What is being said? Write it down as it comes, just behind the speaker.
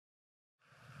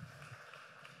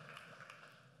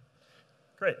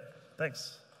Great,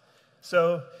 thanks.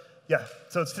 So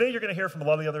today you're going to hear from a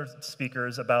lot of the other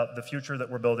speakers about the future that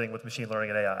we're building with machine learning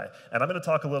and AI. And I'm going to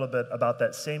talk a little bit about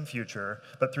that same future,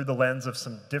 but through the lens of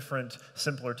some different,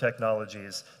 simpler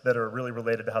technologies that are really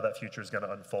related to how that future is going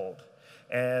to unfold.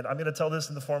 And I'm going to tell this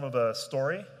in the form of a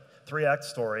story, 3-act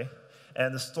story.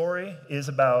 And the story is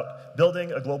about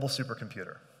building a global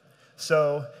supercomputer.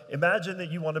 So imagine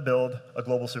that you want to build a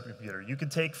global supercomputer. You can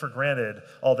take for granted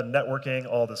all the networking,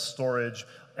 all the storage,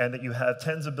 and that you have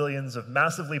tens of billions of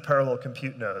massively parallel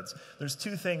compute nodes. There's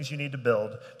two things you need to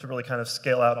build to really kind of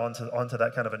scale out onto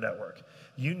that kind of a network.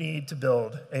 You need to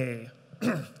build a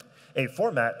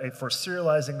format for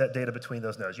serializing that data between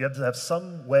those nodes. You have to have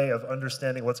some way of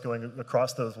understanding what's going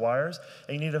across those wires,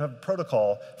 and you need to have a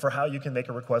protocol for how you can make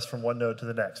a request from one node to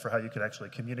the next, for how you can actually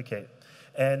communicate.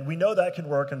 And we know that can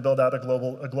work and build out a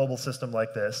global system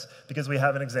like this because we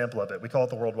have an example of it. We call it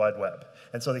the World Wide Web.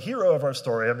 And so the hero of our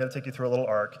story, I'm going to take you through a little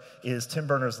arc, is Tim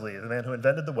Berners-Lee, the man who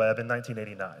invented the web in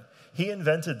 1989. He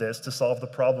invented this to solve the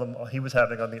problem he was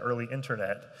having on the early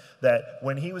internet, that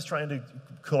when he was trying to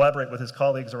collaborate with his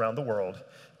colleagues around the world,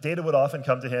 data would often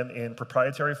come to him in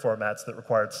proprietary formats that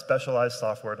required specialized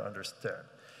software to understand.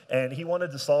 And he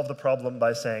wanted to solve the problem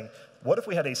by saying, what if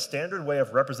we had a standard way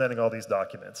of representing all these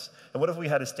documents? And what if we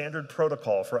had a standard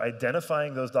protocol for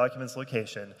identifying those documents'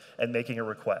 location and making a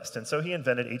request? And so he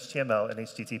invented HTML and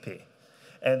HTTP.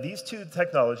 And these two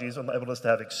technologies enabled us to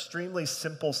have extremely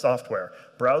simple software,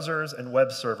 browsers and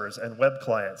web servers and web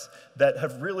clients that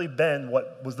have really been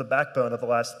what was the backbone of the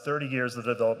last 30 years of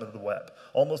the development of the web.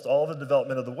 Almost all the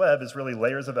development of the web is really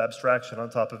layers of abstraction on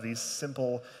top of these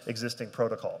simple existing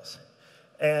protocols.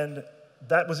 And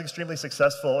that was extremely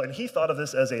successful, and he thought of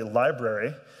this as a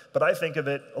library, but I think of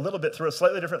it a little bit through a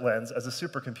slightly different lens as a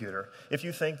supercomputer. If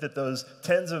you think that those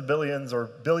tens of billions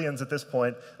or billions at this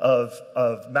point of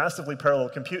massively parallel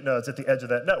compute nodes at the edge of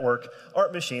that network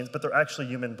aren't machines, but they're actually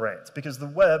human brains, because the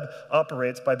web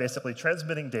operates by basically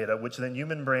transmitting data, which then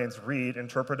human brains read,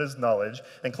 interpret as knowledge,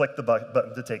 and click the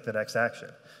button to take the next action.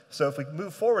 So if we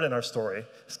move forward in our story,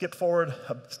 skip forward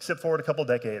a couple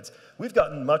decades, we've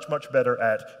gotten much, much better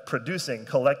at producing,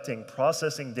 collecting,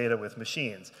 processing data with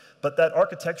machines. But that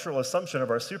architectural assumption of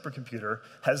our supercomputer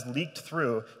has leaked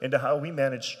through into how we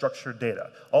manage structured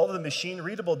data. All of the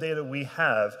machine-readable data we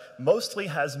have mostly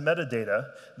has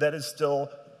metadata that is still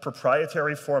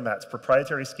proprietary formats,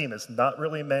 proprietary schemas, not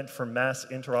really meant for mass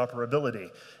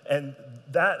interoperability. And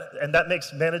that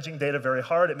makes managing data very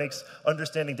hard. It makes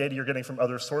understanding data you're getting from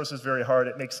other sources very hard.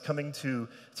 It makes coming to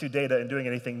data and doing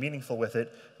anything meaningful with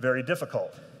it very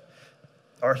difficult.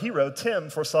 Our hero, Tim,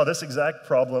 foresaw this exact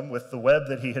problem with the web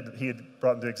that he had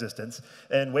brought into existence.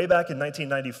 And way back in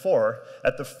 1994,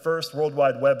 at the first World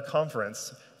Wide Web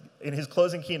conference, in his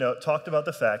closing keynote, talked about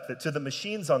the fact that to the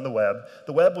machines on the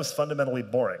web was fundamentally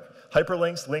boring.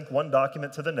 Hyperlinks link one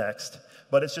document to the next,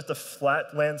 but it's just a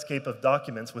flat landscape of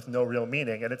documents with no real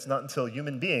meaning, and it's not until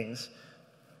human beings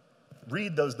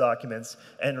read those documents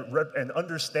and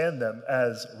understand them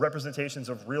as representations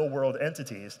of real-world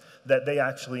entities that they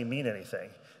actually mean anything.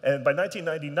 And by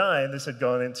 1999, this had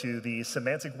gone into the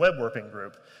Semantic Web working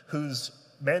group, whose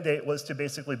mandate was to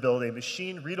basically build a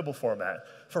machine-readable format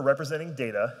for representing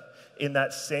data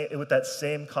with that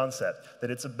same concept,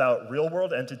 that it's about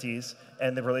real-world entities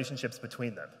and the relationships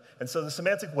between them. And so the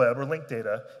Semantic Web, or linked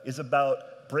data, is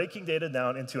about breaking data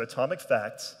down into atomic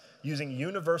facts, using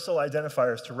universal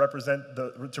identifiers to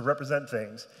represent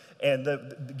things, and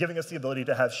giving us the ability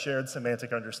to have shared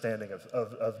semantic understanding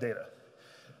of data.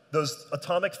 Those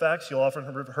atomic facts you'll often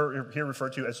hear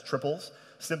referred to as triples,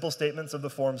 simple statements of the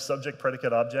form subject,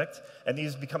 predicate, object, and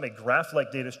these become a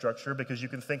graph-like data structure because you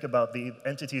can think about the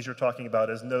entities you're talking about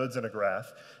as nodes in a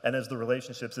graph and as the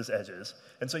relationships as edges.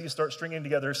 And so you start stringing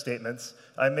together statements.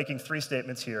 I'm making 3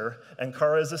 statements here.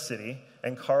 Ankara is a city,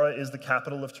 Ankara is the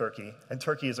capital of Turkey, and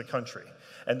Turkey is a country.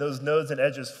 And those nodes and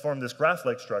edges form this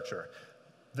graph-like structure.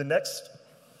 The next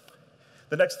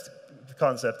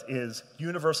concept is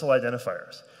universal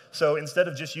identifiers. So instead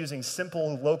of just using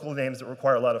simple local names that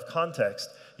require a lot of context,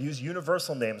 use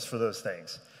universal names for those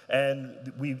things.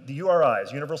 And the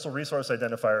URIs, universal resource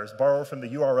identifiers, borrow from the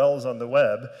URLs on the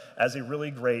web as a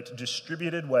really great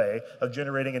distributed way of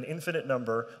generating an infinite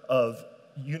number of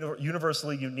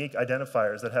universally unique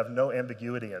identifiers that have no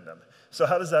ambiguity in them. So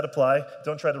how does that apply?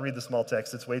 Don't try to read the small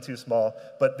text, it's way too small.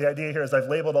 But the idea here is I've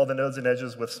labeled all the nodes and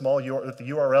edges with the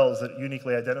URLs that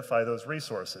uniquely identify those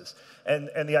resources. And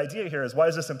the idea here is, why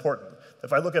is this important?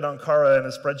 If I look at Ankara in a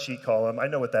spreadsheet column, I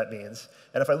know what that means.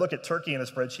 And if I look at Turkey in a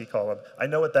spreadsheet column, I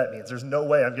know what that means. There's no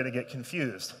way I'm going to get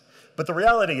confused. But the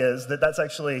reality is that that's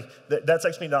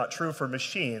actually not true for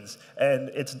machines.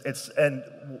 And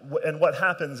what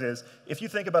happens is, if you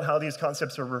think about how these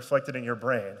concepts are reflected in your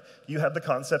brain, you have the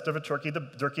concept of a turkey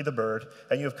the bird,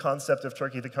 and you have concept of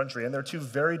Turkey the country. And they're two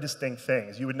very distinct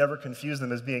things. You would never confuse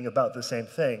them as being about the same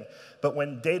thing. But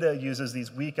when data uses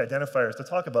these weak identifiers to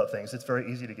talk about things, it's very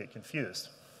easy to get confused.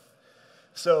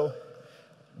 So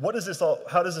how does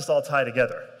this all tie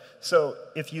together? So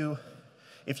if you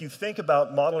think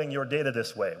about modeling your data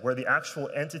this way, where the actual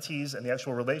entities and the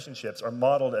actual relationships are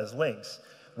modeled as links,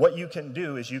 what you can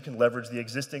do is you can leverage the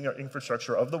existing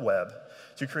infrastructure of the web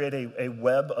to create a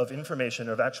web of information,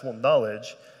 of actual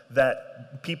knowledge,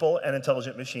 that people and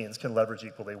intelligent machines can leverage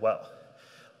equally well.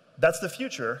 That's the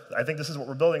future. I think this is what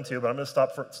we're building to, but I'm going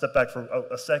to step back for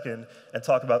a second and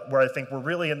talk about where I think we're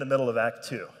really in the middle of Act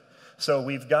 2. So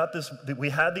we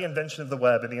had the invention of the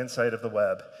web and the insight of the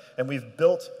web, and we've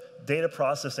built data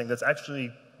processing that's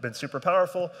actually been super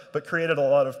powerful, but created a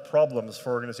lot of problems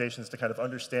for organizations to kind of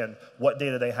understand what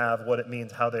data they have, what it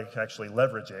means, how they can actually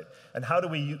leverage it, and how do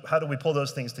we pull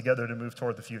those things together to move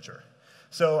toward the future.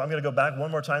 So I'm going to go back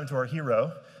one more time to our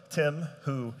hero, Tim,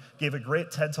 who gave a great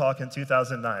TED Talk in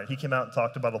 2009. He came out and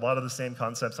talked about a lot of the same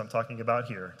concepts I'm talking about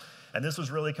here. And this was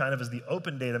really kind of as the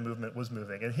open data movement was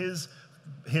moving. And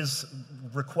his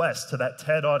request to that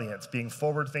TED audience, being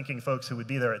forward-thinking folks who would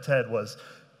be there at TED, was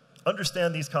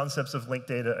understand these concepts of linked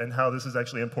data and how this is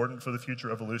actually important for the future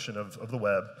evolution of the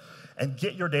web, and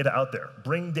get your data out there.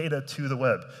 Bring data to the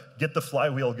web. Get the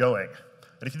flywheel going.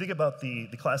 And if you think about the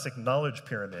classic knowledge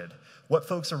pyramid, what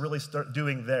folks are really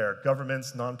doing there,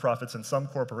 governments, nonprofits, and some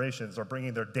corporations are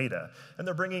bringing their data. And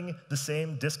they're bringing the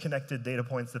same disconnected data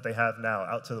points that they have now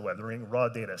out to the web. They're bringing raw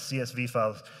data, CSV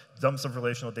files, dumps of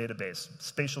relational database,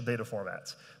 spatial data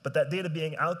formats. But that data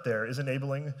being out there is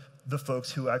enabling the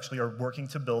folks who actually are working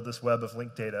to build this web of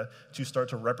linked data to start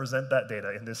to represent that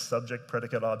data in this subject,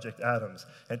 predicate, object atoms,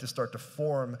 and to start to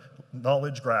form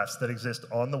knowledge graphs that exist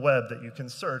on the web that you can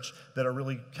search that are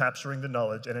really capturing the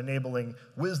knowledge and enabling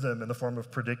wisdom in the form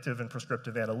of predictive and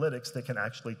prescriptive analytics that can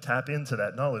actually tap into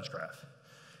that knowledge graph.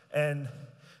 And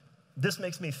this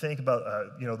makes me think about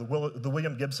the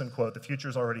William Gibson quote, "The future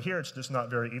is already here, it's just not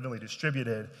very evenly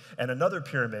distributed," and another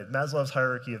pyramid, Maslow's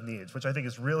hierarchy of needs, which I think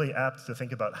is really apt to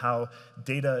think about how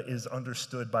data is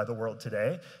understood by the world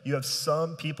today. You have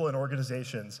some people in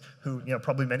organizations who,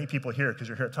 probably many people here, because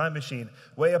you're here at Time Machine,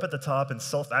 way up at the top in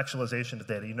self-actualization of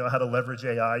data. You know how to leverage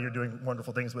AI, you're doing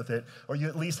wonderful things with it, or you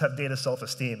at least have data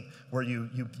self-esteem, where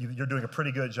you're doing a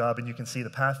pretty good job and you can see the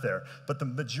path there. But the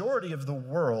majority of the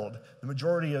world, the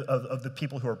majority of the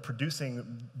people who are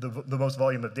producing the most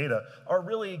volume of data are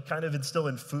really kind of still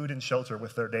in food and shelter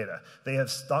with their data. They have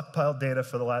stockpiled data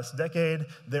for the last decade.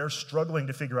 They're struggling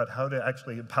to figure out how to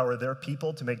actually empower their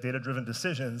people to make data-driven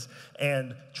decisions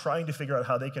and trying to figure out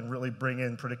how they can really bring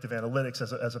in predictive analytics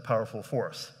as a powerful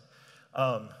force.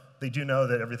 They do know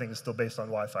that everything is still based on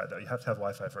Wi-Fi, though. You have to have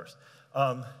Wi-Fi first.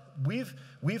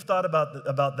 We've thought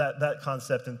about that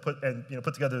concept and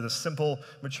put together this simple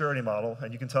maturity model.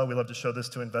 And you can tell we love to show this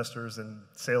to investors and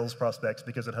sales prospects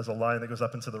because it has a line that goes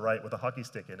up and to the right with a hockey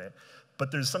stick in it.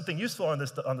 But there's something useful on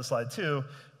the slide too.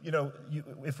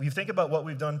 If you think about what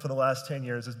we've done for the last 10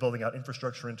 years is building out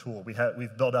infrastructure and tool.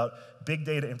 We've built out big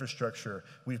data infrastructure.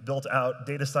 We've built out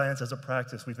data science as a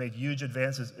practice. We've made huge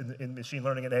advances in machine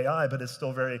learning and AI, but it's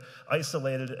still very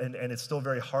isolated and it's still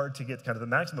very hard to get kind of the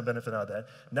maximum benefit out of that.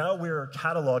 Now we're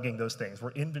cataloging those things.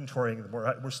 We're inventorying them.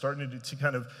 We're starting to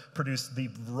kind of produce the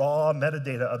raw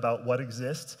metadata about what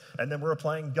exists, and then we're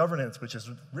applying governance, which is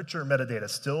richer metadata,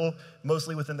 still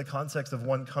mostly within the context of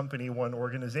one company, one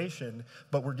organization,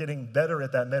 but we're getting better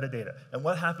at that metadata. And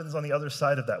what happens on the other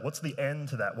side of that? What's the end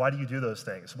to that? Why do you do those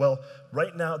things? Well,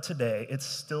 right now, today, it's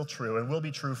still true, and will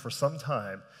be true for some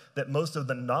time, that most of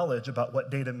the knowledge about what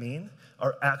data mean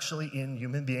are actually in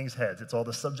human beings' heads. It's all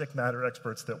the subject matter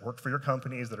experts that work for your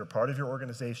companies, that are part of your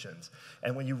organizations.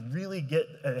 And when you really get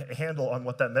a handle on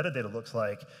what that metadata looks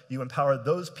like, you empower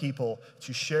those people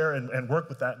to share and work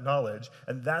with that knowledge,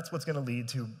 and that's what's going to lead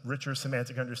to richer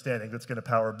semantic understanding that's going to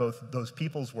power both those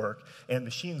people's work and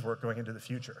machines' work going into the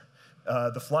future.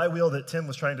 The flywheel that Tim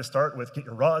was trying to start with, get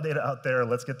your raw data out there,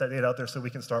 let's get that data out there so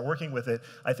we can start working with it.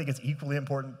 I think it's equally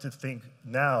important to think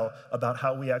now about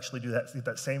how we actually do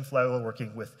that same flywheel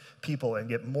working with people and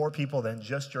get more people than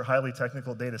just your highly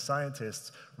technical data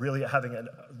scientists really having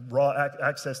raw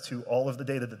access to all of the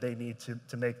data that they need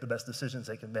to make the best decisions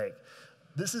they can make.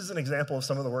 This is an example of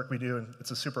some of the work we do, and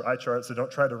it's a super eye chart, so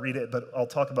don't try to read it, but I'll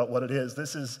talk about what it is.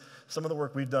 This is some of the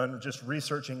work we've done just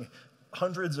researching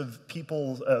hundreds of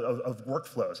people, of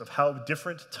workflows, of how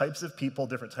different types of people,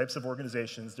 different types of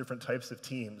organizations, different types of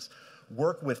teams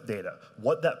work with data,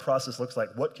 what that process looks like,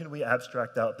 what can we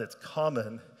abstract out that's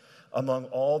common among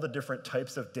all the different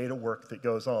types of data work that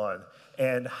goes on,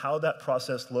 and how that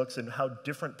process looks and how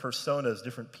different personas,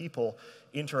 different people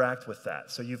interact with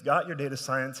that. So you've got your data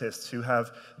scientists who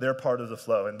have their part of the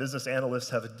flow, and business analysts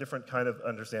have a different kind of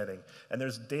understanding. And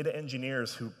there's data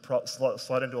engineers who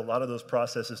slot into a lot of those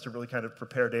processes to really kind of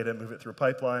prepare data and move it through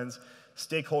pipelines,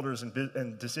 stakeholders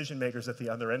and decision makers at the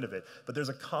other end of it. But there's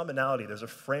a commonality, there's a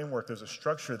framework, there's a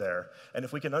structure there. And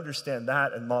if we can understand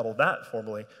that and model that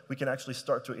formally, we can actually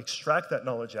start to extract that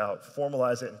knowledge out,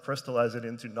 formalize it, and crystallize it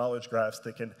into knowledge graphs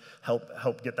that can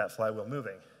help get that flywheel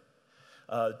moving.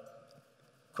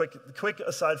 Quick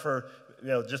aside for,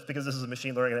 just because this is a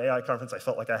machine learning and AI conference, I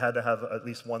felt like I had to have at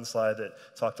least one slide that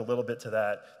talked a little bit to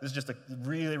that. This is just a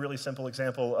really, really simple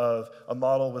example of a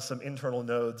model with some internal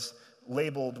nodes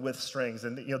labeled with strings.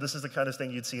 And this is the kind of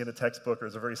thing you'd see in a textbook or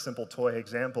as a very simple toy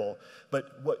example.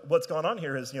 But what's gone on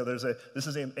here is, this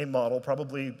is a model,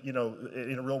 probably, in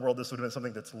a real world, this would have been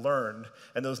something that's learned.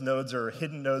 And those nodes are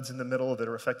hidden nodes in the middle that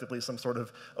are effectively some sort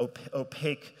of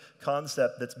opaque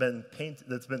concept that's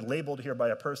been labeled here by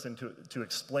a person to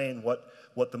explain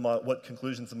what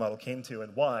conclusions the model came to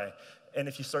and why. And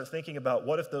if you start thinking about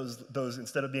what if those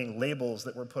instead of being labels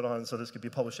that were put on so this could be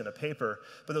published in a paper,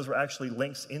 but those were actually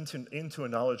links into a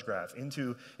knowledge graph,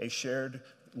 into a shared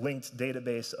linked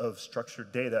database of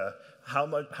structured data, how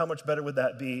much better would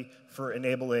that be for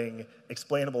enabling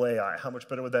explainable AI? How much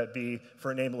better would that be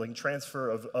for enabling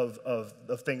transfer of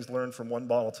things learned from one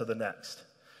model to the next?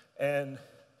 And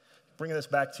bringing this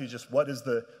back to just what is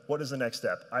the next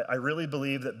step? I really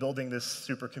believe that building this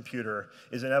supercomputer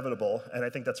is inevitable, and I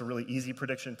think that's a really easy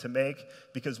prediction to make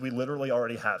because we literally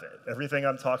already have it. Everything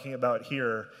I'm talking about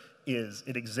here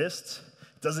it exists.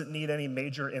 It doesn't need any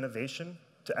major innovation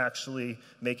to actually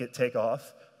make it take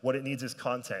off. What it needs is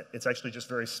content. It's actually just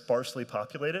very sparsely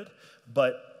populated.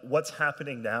 But what's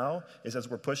happening now is as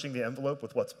we're pushing the envelope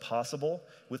with what's possible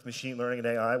with machine learning and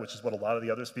AI, which is what a lot of the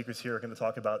other speakers here are going to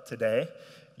talk about today,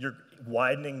 you're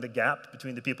widening the gap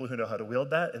between the people who know how to wield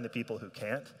that and the people who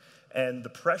can't. And the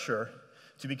pressure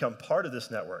to become part of this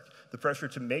network, the pressure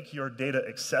to make your data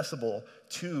accessible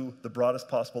to the broadest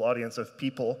possible audience of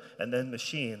people and then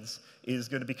machines is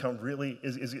going to become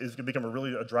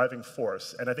a driving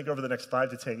force. And I think over the next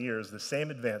 5 to 10 years, the same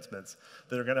advancements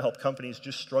that are going to help companies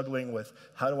just struggling with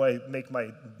how do I make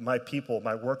my people,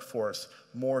 my workforce,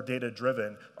 more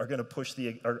data-driven are going to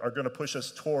push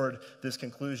us toward this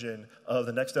conclusion of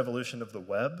the next evolution of the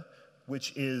web,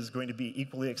 which is going to be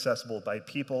equally accessible by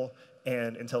people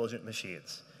and intelligent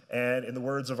machines. And in the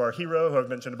words of our hero, who I've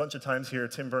mentioned a bunch of times here,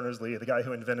 Tim Berners-Lee, the guy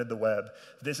who invented the web,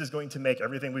 this is going to make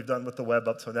everything we've done with the web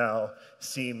up to now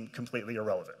seem completely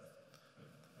irrelevant.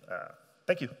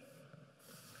 Thank you.